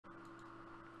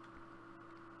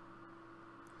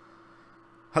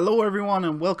Hello everyone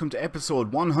and welcome to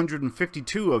episode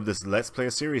 152 of this Let's Play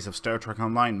series of Star Trek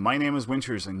Online. My name is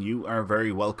Winters and you are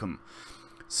very welcome.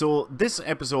 So this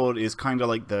episode is kind of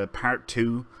like the part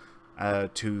 2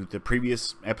 to the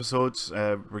previous episodes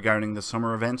regarding the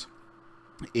summer event.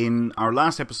 In our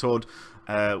last episode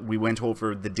we went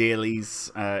over the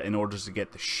dailies in order to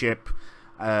get the ship.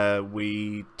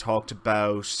 We talked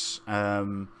about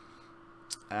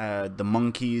the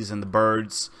monkeys and the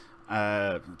birds,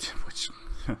 which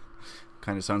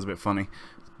kind of sounds a bit funny,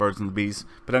 birds and the bees.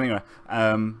 But anyway,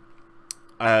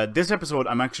 this episode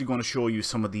I'm actually going to show you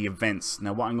some of the events.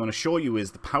 Now what I'm going to show you is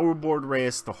the Powerboard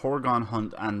Race, the Horgon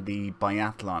Hunt and the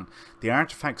Biathlon. The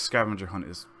Artifact Scavenger Hunt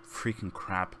is freaking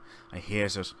crap. I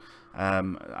hate it.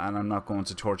 And I'm not going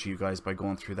to torture you guys by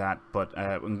going through that, but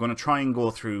I'm going to try and go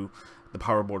through the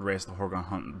Powerboard Race, the Horgon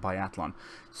Hunt and Biathlon.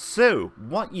 So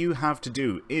what you have to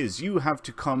do is you have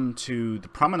to come to the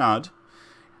Promenade.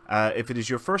 If it is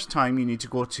your first time, you need to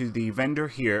go to the vendor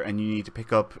here and you need to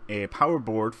pick up a power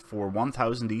board for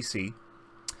 1000 EC.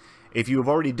 If you have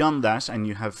already done that and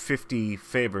you have 50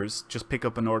 favors, just pick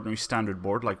up an ordinary standard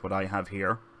board like what I have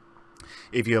here.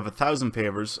 If you have 1000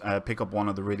 favors, pick up one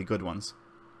of the really good ones.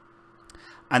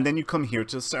 And then you come here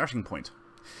to the starting point.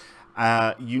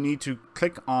 You need to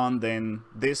click on then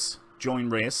this join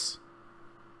race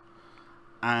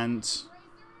and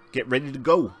get ready to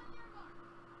go.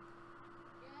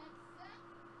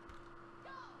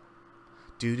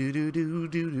 Do do do do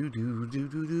do do do do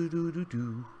do do do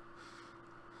do.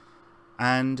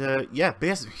 And yeah,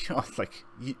 basically, you know, like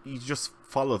you just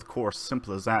follow the course,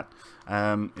 simple as that.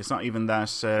 It's not even that.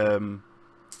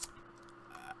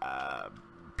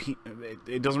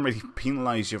 It doesn't really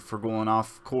penalize you for going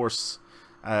off course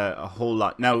a whole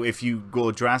lot. Now, if you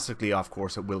go drastically off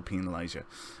course, it will penalize you.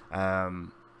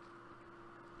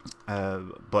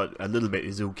 But a little bit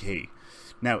is okay.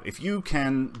 Now, if you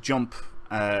can jump.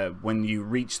 When you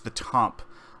reach the top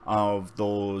of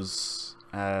those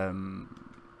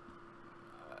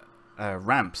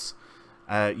ramps,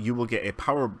 you will get a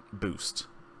power boost.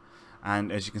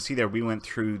 And as you can see there, we went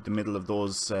through the middle of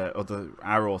those other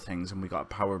arrow things and we got a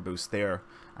power boost there.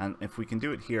 And if we can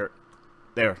do it here,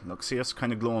 there, look, see us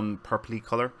kind of glowing purpley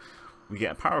color? We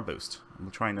get a power boost. And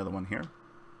we'll try another one here.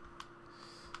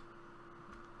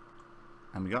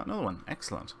 And we got another one.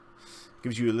 Excellent.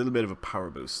 Gives you a little bit of a power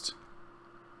boost.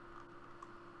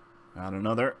 Got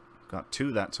another. Got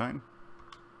two that time.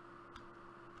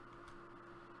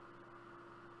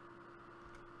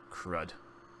 Crud.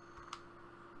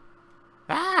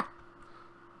 Ah!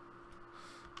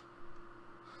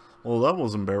 Well, that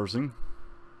was embarrassing.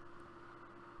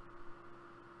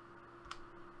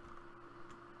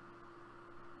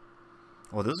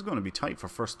 Oh, this is going to be tight for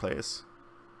first place.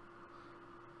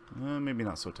 Maybe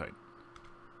not so tight.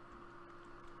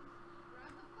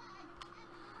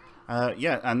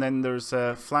 Yeah, and then there's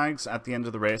flags at the end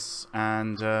of the race,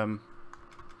 and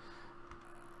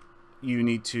you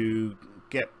need to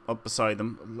get up beside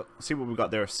them. Look, see what we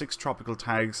got there: 6 tropical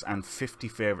tags and 50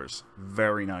 favors.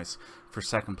 Very nice for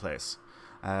second place.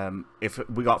 If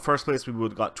we got first place, we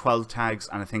would have got 12 tags,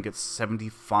 and I think it's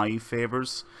 75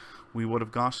 favors we would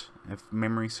have got, if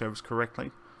memory serves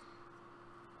correctly.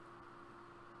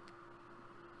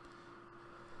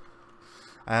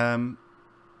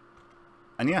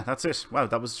 And yeah, that's it. Wow,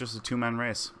 that was just a 2-man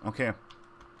race. Okay.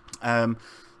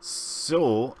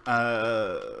 So,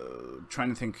 trying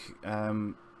to think.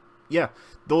 Yeah,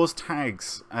 those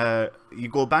tags. You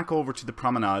go back over to the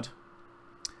Promenade.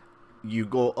 You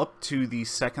go up to the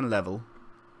 2nd level.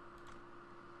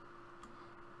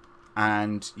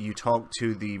 And you talk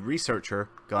to the researcher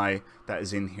guy that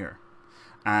is in here.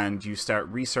 And you start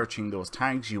researching those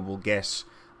tags. You will get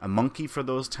a monkey for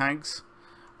those tags.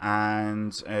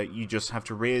 And you just have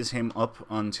to raise him up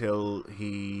until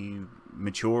he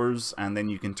matures, and then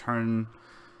you can turn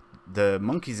the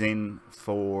monkeys in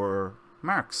for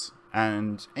marks,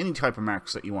 and any type of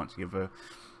marks that you want. You have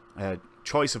a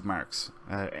choice of marks.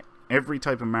 Every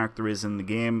type of mark there is in the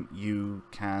game, you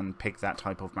can pick that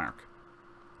type of mark,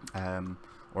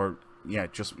 or yeah,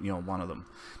 just, you know, one of them.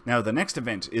 Now the next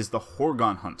event is the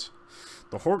Horgon Hunt.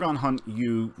 The Horgon Hunt,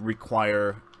 you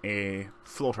require a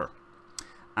floater.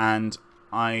 And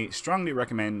I strongly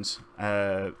recommend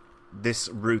this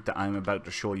route that I'm about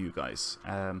to show you guys.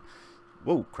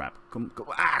 Whoa, crap. Go.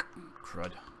 Ah,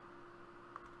 crud.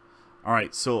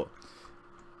 Alright, so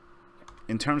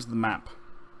in terms of the map,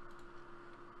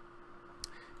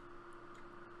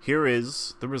 here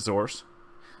is the resort.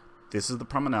 This is the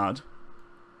Promenade.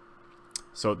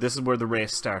 So this is where the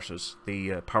race started,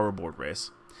 the Powerboard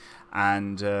Race.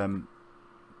 And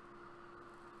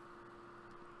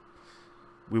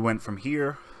we went from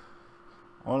here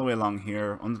all the way along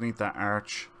here, underneath that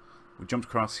arch. We jumped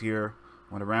across here,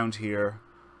 went around here,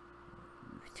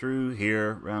 through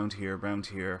here, round here, round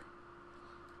here,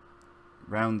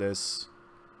 round this,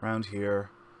 round here,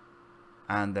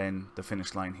 and then the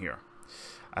finish line here.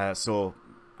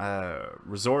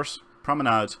 Resort,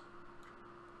 Promenade,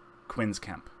 Quinn's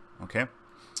Camp. Okay,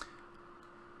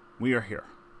 we are here,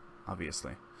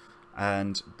 obviously,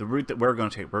 and the route that we're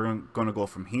going to take, we're going to go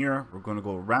from here. We're going to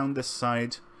go around this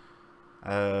side.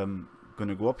 Going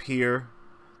to go up here,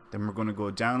 then we're going to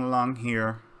go down along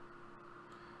here.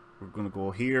 We're going to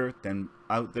go here, then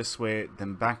out this way,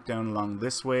 then back down along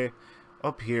this way,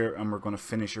 up here, and we're going to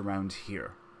finish around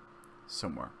here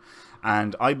somewhere.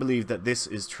 And I believe that this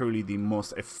is truly the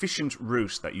most efficient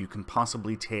route that you can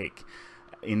possibly take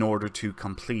in order to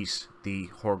complete the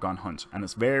Horgon hunt. And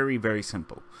it's very, very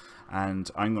simple. And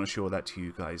I'm going to show that to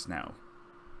you guys now.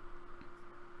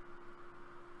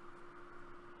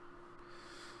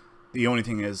 The only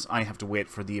thing is I have to wait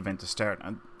for the event to start.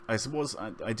 And I suppose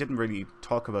I didn't really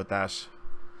talk about that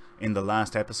in the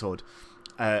last episode.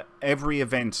 Every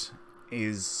event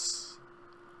is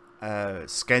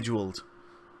scheduled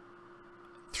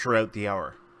throughout the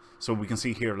hour. So we can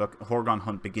see here, look, Horgon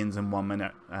hunt begins in 1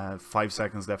 minute, 5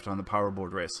 seconds left on the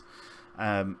powerboard race.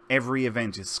 Every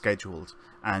event is scheduled,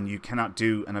 and you cannot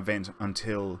do an event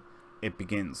until it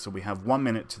begins. So we have 1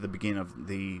 minute to the beginning of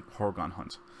the Horgon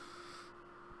hunt,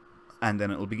 and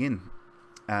then it will begin.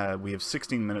 We have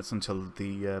 16 minutes until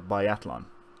the biathlon.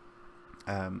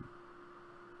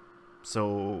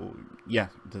 So yeah,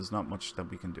 there's not much that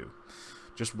we can do.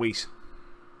 Just wait.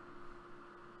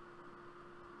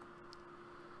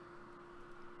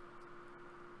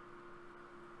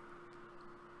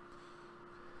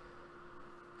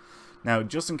 Now,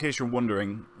 just in case you're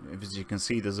wondering, as you can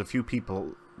see, there's a few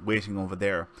people waiting over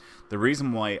there. The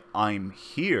reason why I'm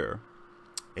here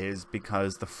is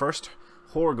because the first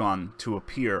Horgon to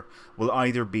appear will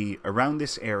either be around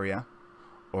this area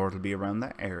or it'll be around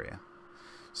that area.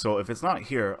 So if it's not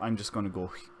here, I'm just going to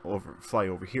fly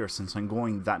over here, since I'm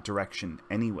going that direction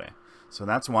anyway. So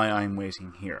that's why I'm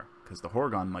waiting here, because the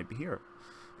Horgon might be here.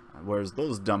 Whereas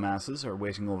those dumbasses are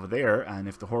waiting over there, and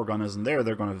if the Horgon isn't there,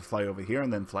 they're going to fly over here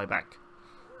and then fly back.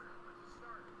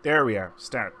 There we are,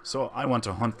 start. So I want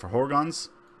to hunt for Horgons.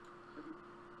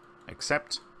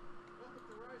 Accept.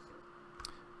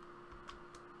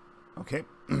 Okay,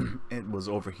 it was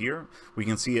over here. We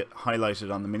can see it highlighted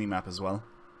on the minimap as well.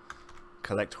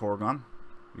 Collect Horgon.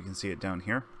 We can see it down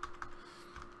here.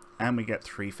 And we get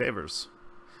 3 favors.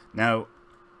 Now,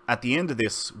 at the end of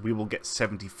this, we will get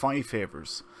 75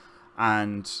 favors.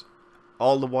 And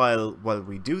all the while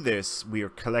we do this, we are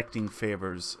collecting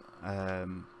favors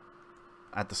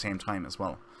at the same time as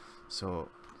well. So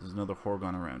there's another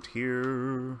Horgon around here.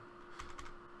 You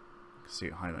can see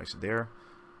it highlighted there.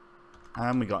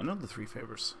 And we got another 3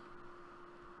 favors.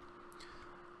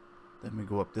 Then we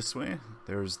go up this way.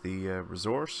 There's the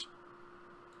resort.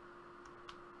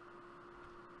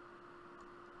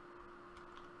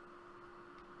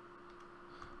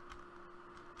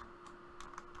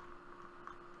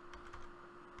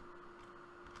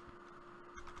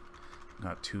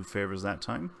 Got 2 favors that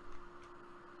time.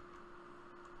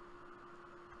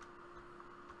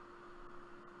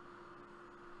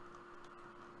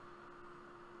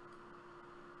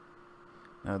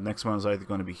 Now the next one is either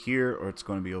going to be here or it's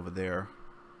going to be over there.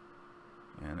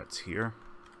 And it's here.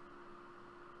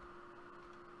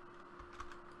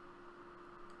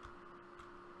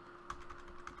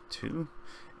 Two.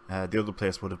 The other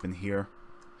place would have been here.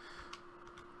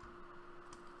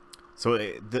 So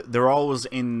they're always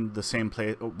in the same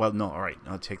place. Well, no, alright,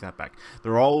 I'll take that back.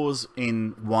 They're always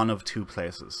in one of 2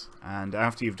 places. And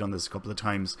after you've done this a couple of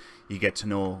times, you get to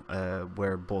know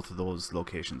where both of those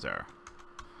locations are.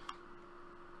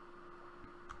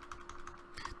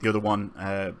 The other one,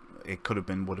 it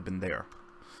would have been there.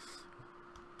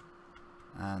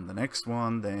 And the next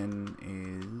one then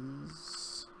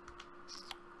is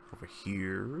over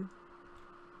here.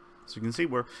 So you can see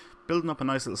we're building up a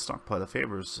nice little stockpile of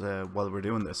favors while we're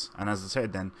doing this. And as I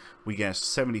said, then we get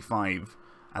 75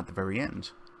 at the very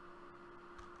end.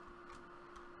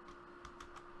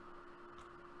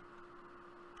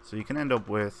 So you can end up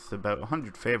with about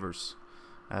 100 favors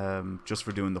just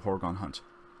for doing the Horgon hunt.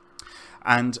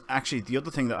 And actually, the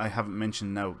other thing that I haven't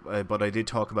mentioned now, but I did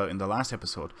talk about in the last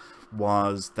episode,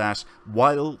 was that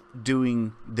while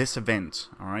doing this event,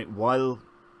 alright, while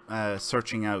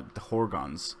searching out the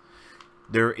Horgons,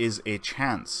 there is a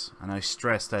chance, and I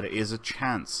stress that it is a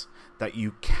chance, that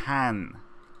you can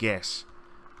get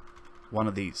one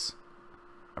of these.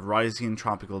 A Rysian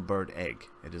tropical bird egg.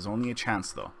 It is only a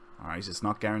chance though, Alright, it's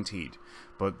not guaranteed.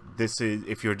 But this is,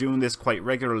 if you're doing this quite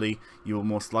regularly, you will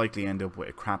most likely end up with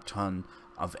a crap ton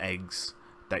of eggs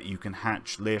that you can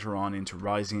hatch later on into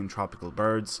rising tropical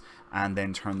birds and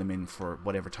then turn them in for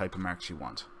whatever type of marks you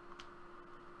want.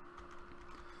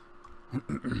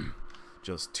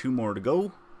 Just 2 more to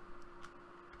go.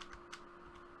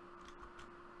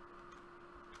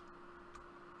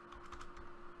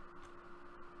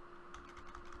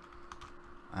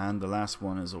 And the last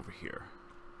one is over here.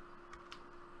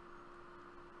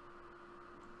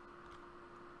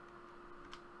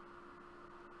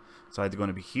 It's either going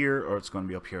to be here or it's going to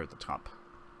be up here at the top.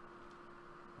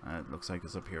 It looks like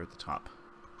it's up here at the top.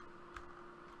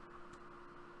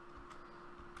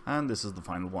 And this is the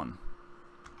final one.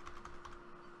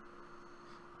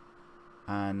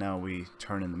 And now we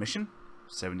turn in the mission.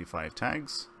 75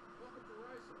 tags.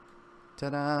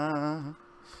 Ta-da!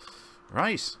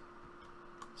 Right.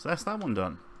 So that's that one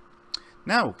done.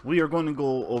 Now we are going to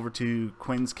go over to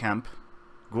Gwen's camp,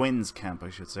 I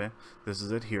should say. This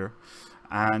is it here.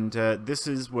 And this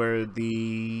is where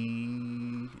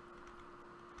the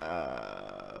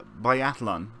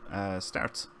biathlon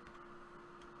starts.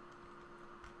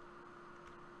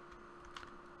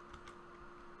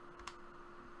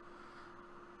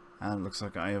 And it looks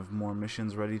like I have more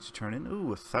missions ready to turn in. Ooh,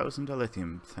 1,000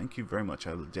 dilithium. Thank you very much.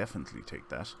 I will definitely take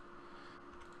that.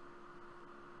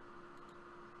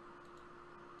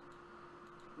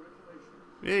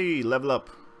 Yay, level up.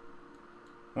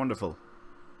 Wonderful.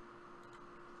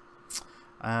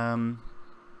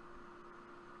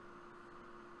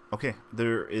 Okay,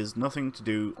 there is nothing to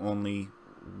do, only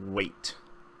wait.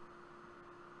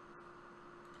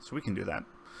 So we can do that.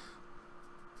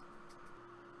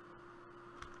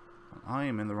 I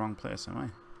am in the wrong place, am I?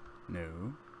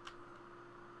 No.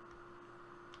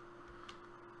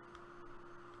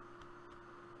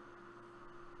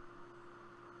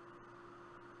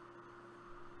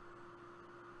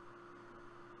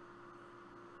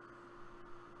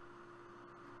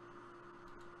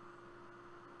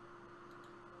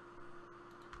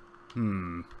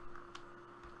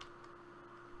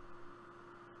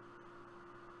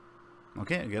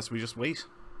 Okay, I guess we just wait.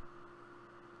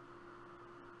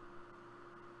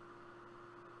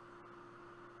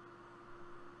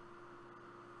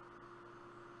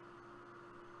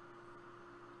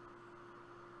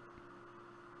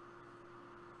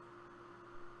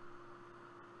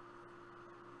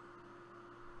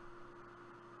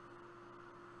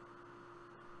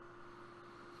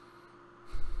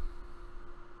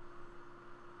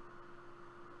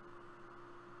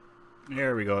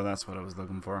 There we go, that's what I was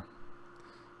looking for.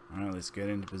 Alright, let's get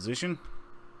into position.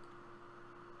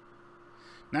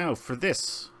 Now, for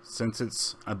this, since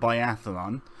it's a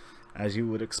biathlon, as you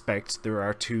would expect, there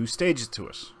are 2 stages to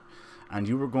it. And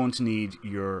you are going to need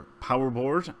your power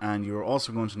board, and you're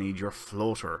also going to need your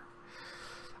floater.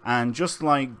 And just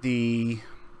like the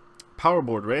power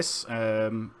board race,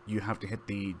 you have to hit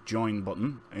the join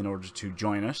button in order to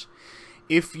join it.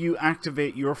 If you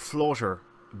activate your floater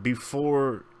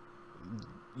before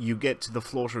you get to the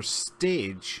floater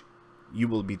stage, you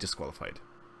will be disqualified.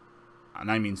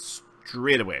 And I mean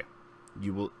straight away.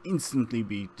 You will instantly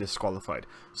be disqualified.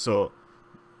 So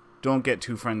don't get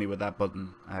too friendly with that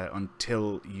button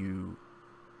until you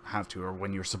have to, or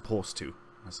when you're supposed to,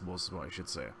 I suppose is what I should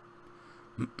say.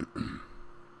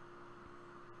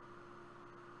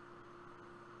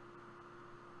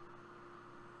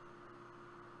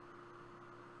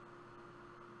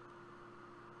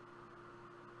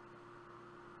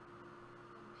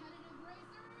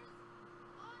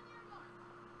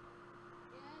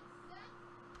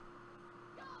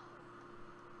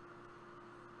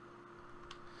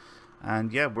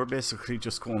 And yeah, we're basically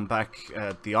just going back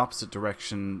the opposite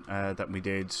direction that we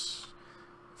did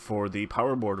for the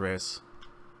powerboard race.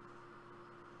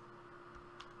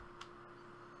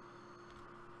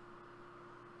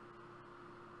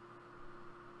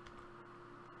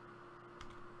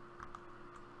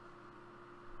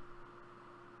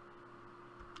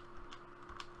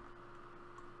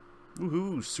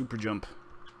 Woohoo, super jump.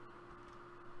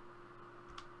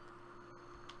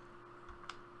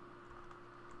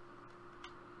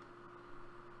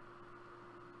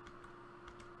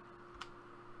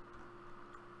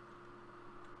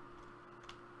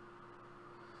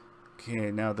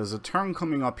 Okay, now there's a turn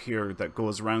coming up here that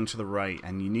goes around to the right,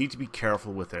 and you need to be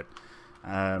careful with it.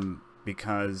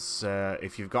 Because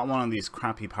if you've got one of these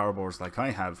crappy powerboards like I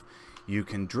have, you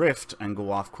can drift and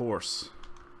go off course.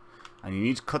 And you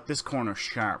need to cut this corner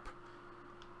sharp.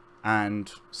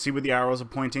 And see where the arrows are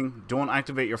pointing? Don't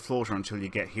activate your floater until you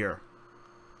get here.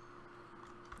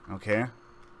 Okay?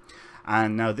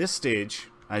 And now this stage,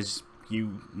 as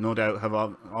you no doubt have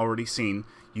already seen,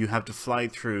 you have to fly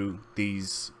through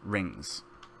these rings.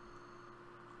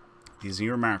 These are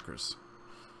your markers.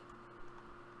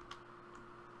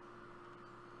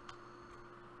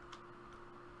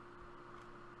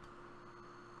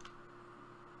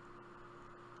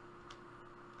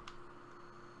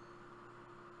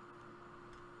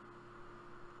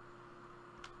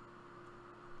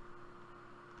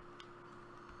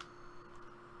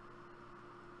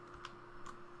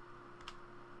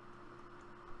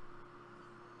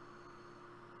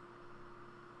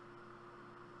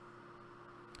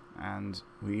 And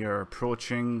we are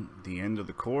approaching the end of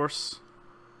the course.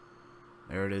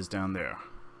 There it is down there.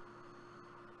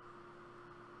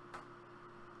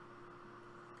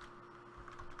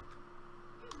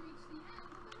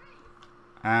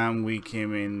 And we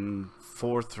came in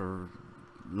 4th or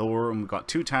lower, and we got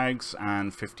 2 tags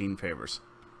and 15 favors.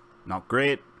 Not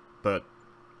great, but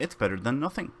it's better than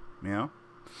nothing, you know,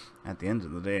 at the end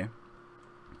of the day.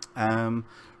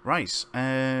 Right,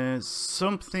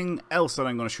 something else that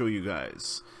I'm going to show you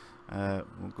guys.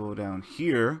 We'll go down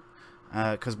here,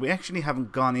 because we actually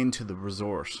haven't gone into the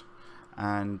resort.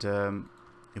 And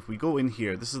if we go in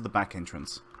here, this is the back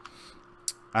entrance.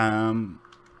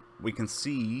 We can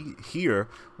see here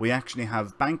we actually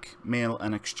have bank, mail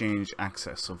and exchange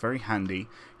access, so very handy.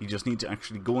 You just need to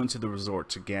actually go into the resort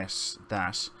to get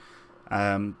that.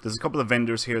 There's a couple of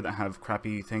vendors here that have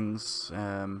crappy things,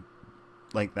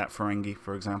 like that Ferengi,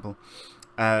 for example.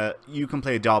 You can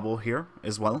play Dabo here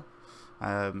as well.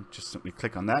 Just simply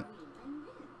click on that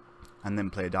and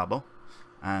then play Dabo,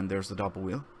 and there's the Dabo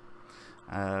wheel.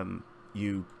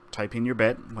 You type in your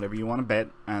bet, whatever you want to bet,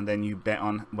 and then you bet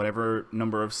on whatever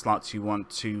number of slots you want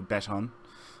to bet on,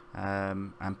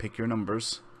 and pick your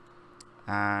numbers.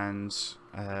 And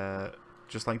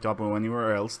just like Dabo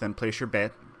anywhere else, then place your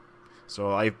bet.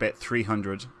 So I've bet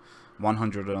 300,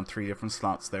 100 on 3 different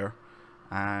slots there.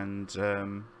 And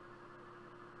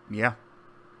yeah,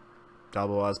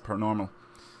 Dabo as per normal.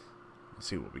 Let's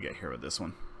see what we get here with this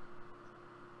one.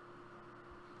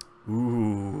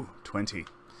 Ooh, 20.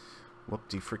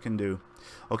 Whoop-de-frickin' do.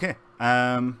 Okay,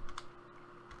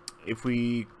 if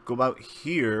we go out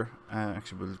here,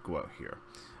 actually we'll go out here.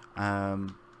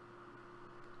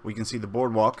 We can see the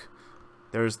boardwalk.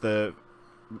 There's the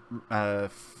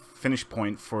finish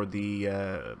point for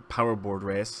the power board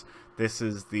race. This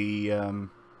is the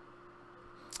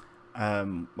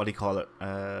what do you call it?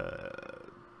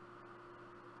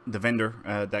 The vendor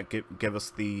that give us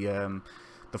the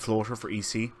floater for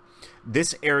EC.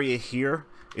 This area here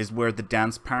is where the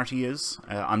dance party is.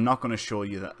 I'm not going to show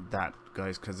you that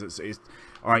guys, because it's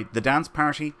alright. The dance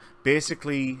party,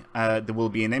 basically there will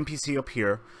be an NPC up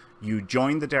here. You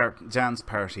join the dance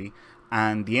party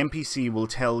and the NPC will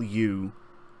tell you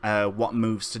what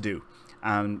moves to do.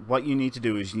 And what you need to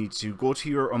do is you need to go to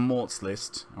your emotes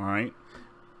list. Alright,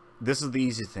 this is the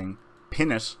easy thing.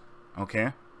 Pin it,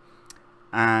 okay,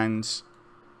 and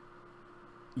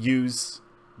use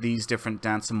these different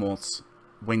dance emotes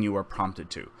when you are prompted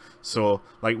to. So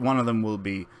like one of them will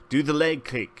be do the leg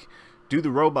kick, do the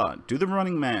robot, do the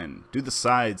running man, do the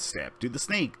side step, do the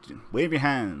snake, wave your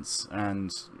hands.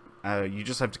 And you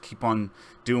just have to keep on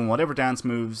doing whatever dance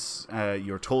moves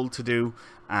you're told to do,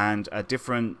 and at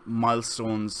different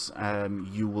milestones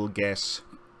you will get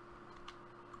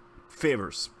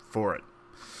favors for it.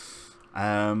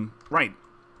 Right,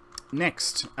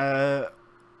 next,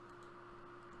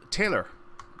 tailor.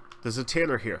 There's a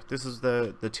tailor here. This is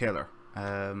the tailor,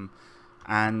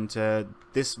 and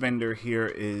this vendor here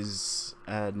is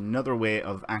another way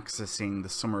of accessing the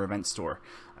summer event store,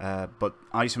 but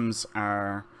items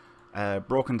are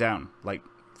broken down, like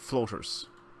floaters,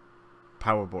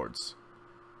 power boards,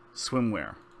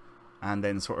 swimwear, and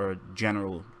then sort of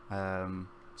general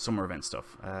summer event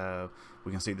stuff.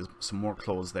 We can see there's some more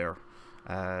clothes there,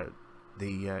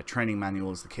 the training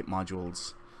manuals, the kit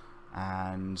modules,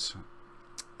 and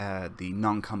the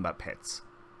non-combat pets.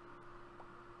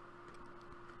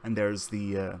 And there's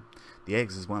the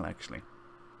eggs as well, actually.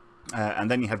 And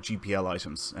then you have GPL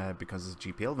items, because it's a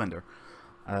GPL vendor.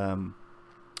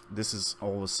 This is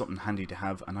always something handy to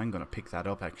have, and I'm going to pick that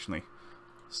up, actually.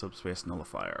 Subspace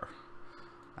Nullifier.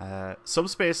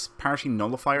 Subspace Party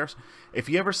Nullifiers. If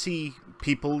you ever see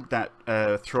people that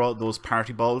throw out those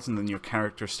party balls and then your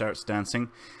character starts dancing,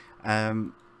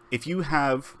 if you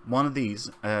have one of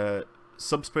these,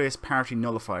 Subspace Party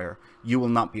Nullifier, you will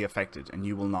not be affected and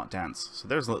you will not dance. So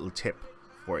there's a little tip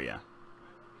for you.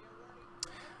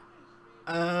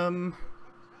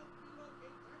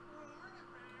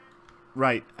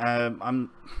 Right, I'm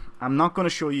not going to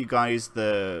show you guys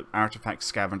the artifact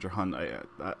scavenger hunt.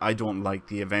 I don't like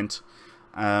the event.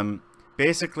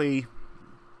 basically,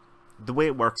 the way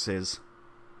it works is,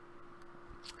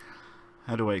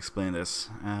 how do I explain this?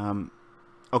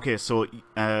 Okay, so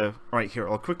right here,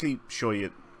 I'll quickly show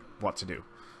you what to do.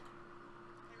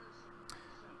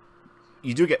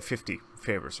 You do get 50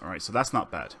 favors, alright, so that's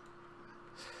not bad.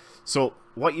 So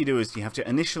what you do is you have to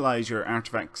initialize your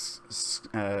artifacts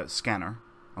scanner,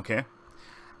 okay,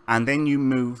 and then you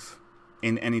move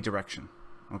in any direction,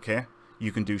 okay.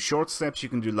 You can do short steps, you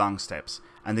can do long steps,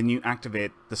 and then you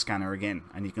activate the scanner again,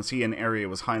 and you can see an area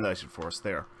was highlighted for us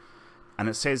there, and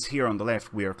it says here on the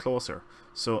left we are closer.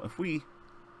 So if we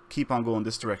keep on going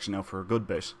this direction now for a good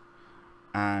bit,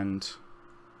 and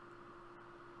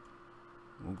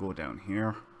we'll go down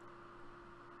here,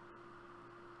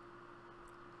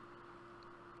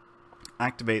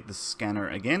 activate the scanner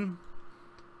again.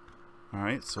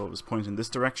 Alright, so it was pointing this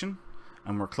direction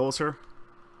and we're closer,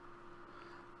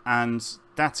 and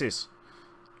that's it.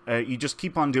 You just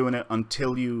keep on doing it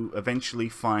until you eventually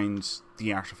find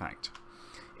the artifact.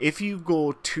 If you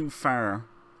go too far,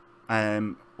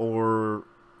 or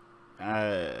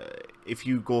if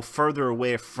you go further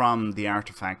away from the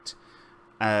artifact,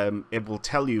 it will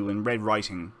tell you in red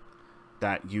writing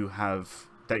that you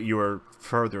are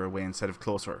further away instead of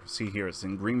closer. See here, it's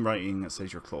in green writing, it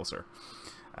says you're closer.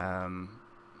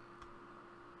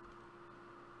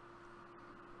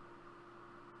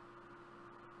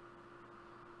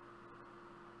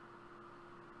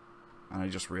 And I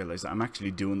just realized that I'm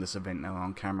actually doing this event now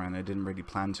on camera and I didn't really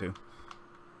plan to.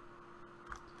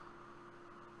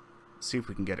 See if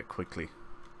we can get it quickly.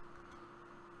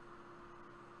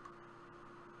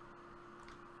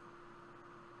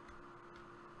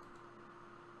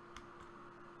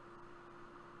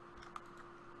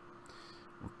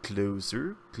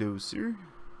 Closer, closer.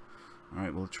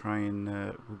 Alright, we'll try and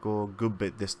we'll go a good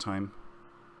bit this time.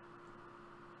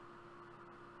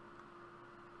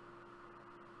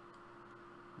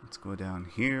 Let's go down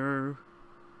here.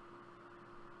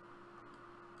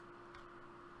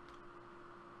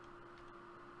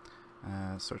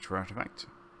 Search for artifact.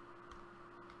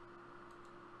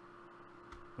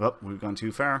 Well, we've gone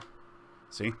too far.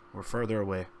 See, we're further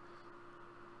away.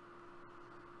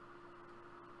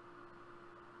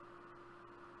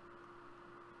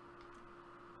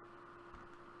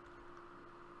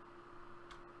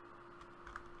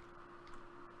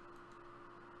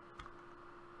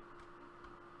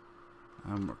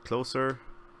 We're closer,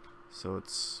 so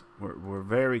it's we're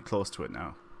very close to it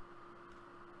now.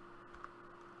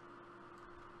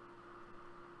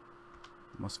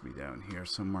 Must be down here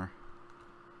somewhere.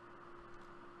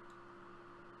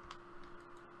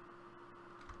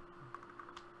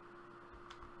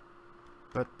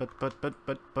 But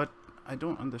I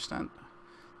don't understand.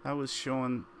 That was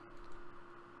showing.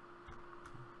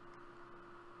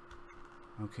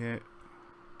 Okay,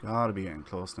 gotta be getting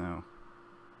close now.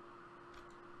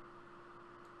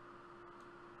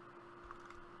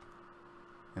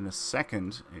 In a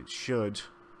second, it should.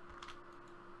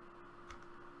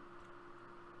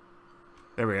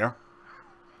 There we are.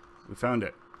 We found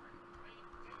it.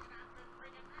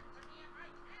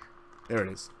 There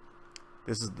it is.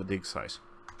 This is the dig site.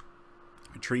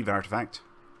 Retrieve artifact.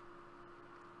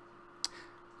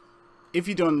 If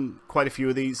you've done quite a few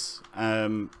of these,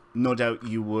 no doubt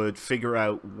you would figure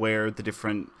out where the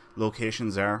different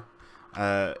locations are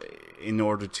in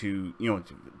order to, you know,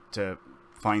 to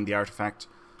find the artifact.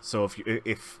 So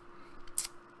if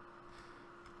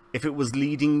it was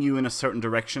leading you in a certain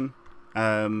direction,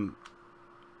 you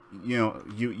know,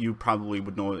 you probably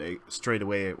would know straight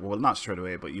away. Well, not straight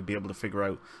away, but you'd be able to figure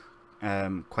out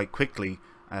quite quickly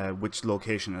which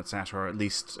location it's at, or at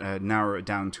least narrow it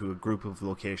down to a group of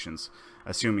locations,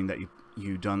 assuming that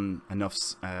you've done enough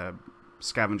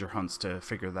scavenger hunts to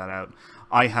figure that out.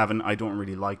 I haven't. I don't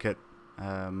really like it.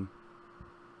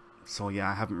 So yeah,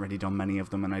 I haven't really done many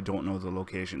of them, and I don't know the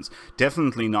locations.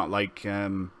 Definitely not like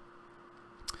the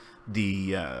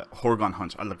Horgon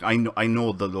hunt. I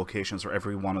know the locations for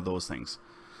every one of those things.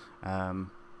 Why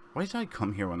did I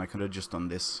come here when I could have just done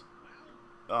this?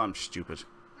 Oh, I'm stupid.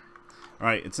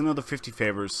 Alright, it's another 50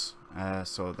 favors,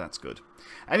 so that's good.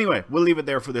 Anyway, we'll leave it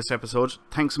there for this episode.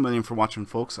 Thanks a million for watching,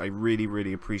 folks. I really,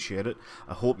 really appreciate it.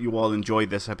 I hope you all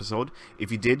enjoyed this episode.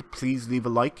 If you did, please leave a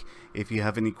like. If you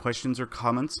have any questions or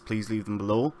comments, please leave them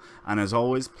below. And as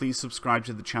always, please subscribe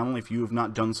to the channel if you have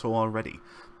not done so already.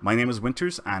 My name is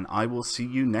Winters, and I will see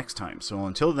you next time. So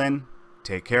until then,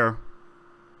 take care.